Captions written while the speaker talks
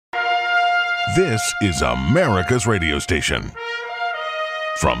This is America's radio station.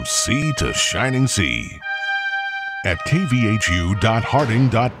 From sea to shining sea. At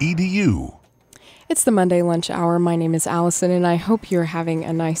kvhu.harding.edu. It's the Monday lunch hour. My name is Alison, and I hope you're having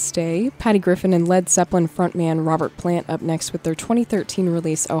a nice day. Patty Griffin and Led Zeppelin frontman Robert Plant up next with their 2013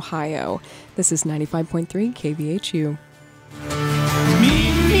 release, Ohio. This is 95.3 KVHU.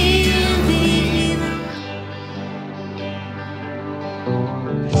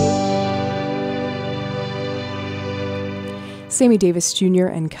 Sammy Davis Jr.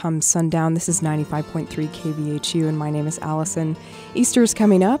 and Come Sundown. This is 95.3 KVHU, and my name is Allison. Easter's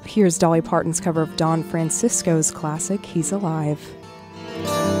coming up. Here's Dolly Parton's cover of Don Francisco's classic, He's Alive.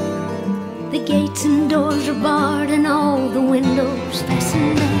 The gates and doors are barred and all the windows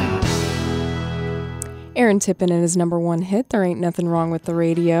fastened down. Aaron Tippin and his number one hit, There Ain't Nothing Wrong with the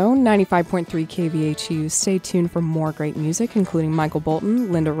Radio. 95.3 KVHU. Stay tuned for more great music, including Michael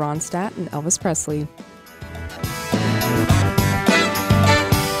Bolton, Linda Ronstadt, and Elvis Presley.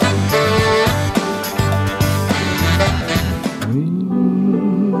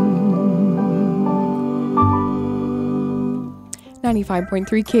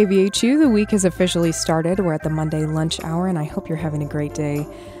 .3 KVHU. The week has officially started. We're at the Monday lunch hour, and I hope you're having a great day.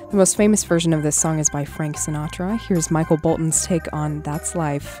 The most famous version of this song is by Frank Sinatra. Here's Michael Bolton's take on That's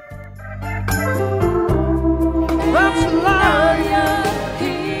Life. That's life.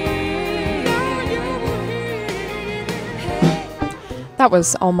 That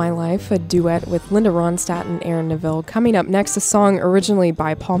was All My Life, a duet with Linda Ronstadt and Aaron Neville. Coming up next, a song originally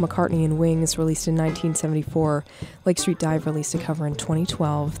by Paul McCartney and Wings, released in 1974. Lake Street Dive released a cover in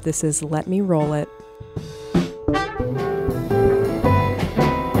 2012. This is Let Me Roll It.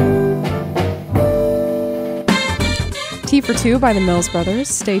 T for Two by the Mills Brothers.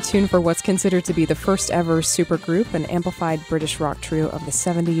 Stay tuned for what's considered to be the first ever supergroup, an amplified British rock trio of the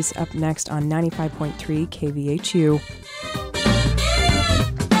 70s, up next on 95.3 KVHU.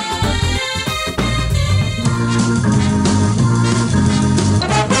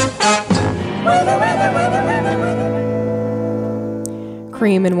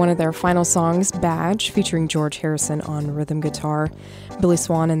 Cream in one of their final songs, Badge, featuring George Harrison on rhythm guitar. Billy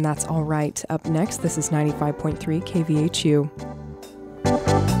Swan and That's All Right. Up next, this is 95.3 KVHU.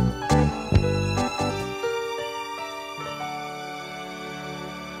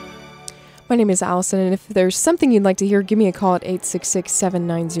 My name is Allison, and if there's something you'd like to hear, give me a call at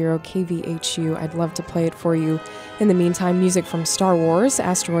 866-790-KVHU. I'd love to play it for you. In the meantime, music from Star Wars,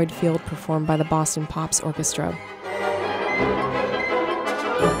 Asteroid Field, performed by the Boston Pops Orchestra.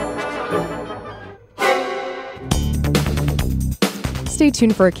 Stay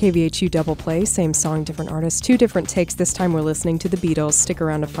tuned for a KVHU double play. Same song, different artist, two different takes. This time we're listening to the Beatles. Stick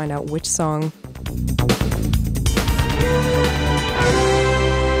around to find out which song.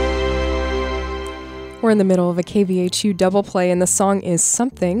 We're in the middle of a KVHU double play, and the song is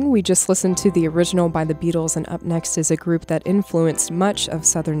Something. We just listened to the original by the Beatles, and up next is a group that influenced much of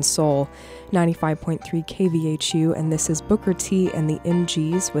Southern Soul. 95.3 KVHU, and this is Booker T and the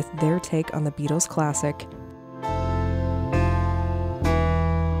MGs with their take on the Beatles classic.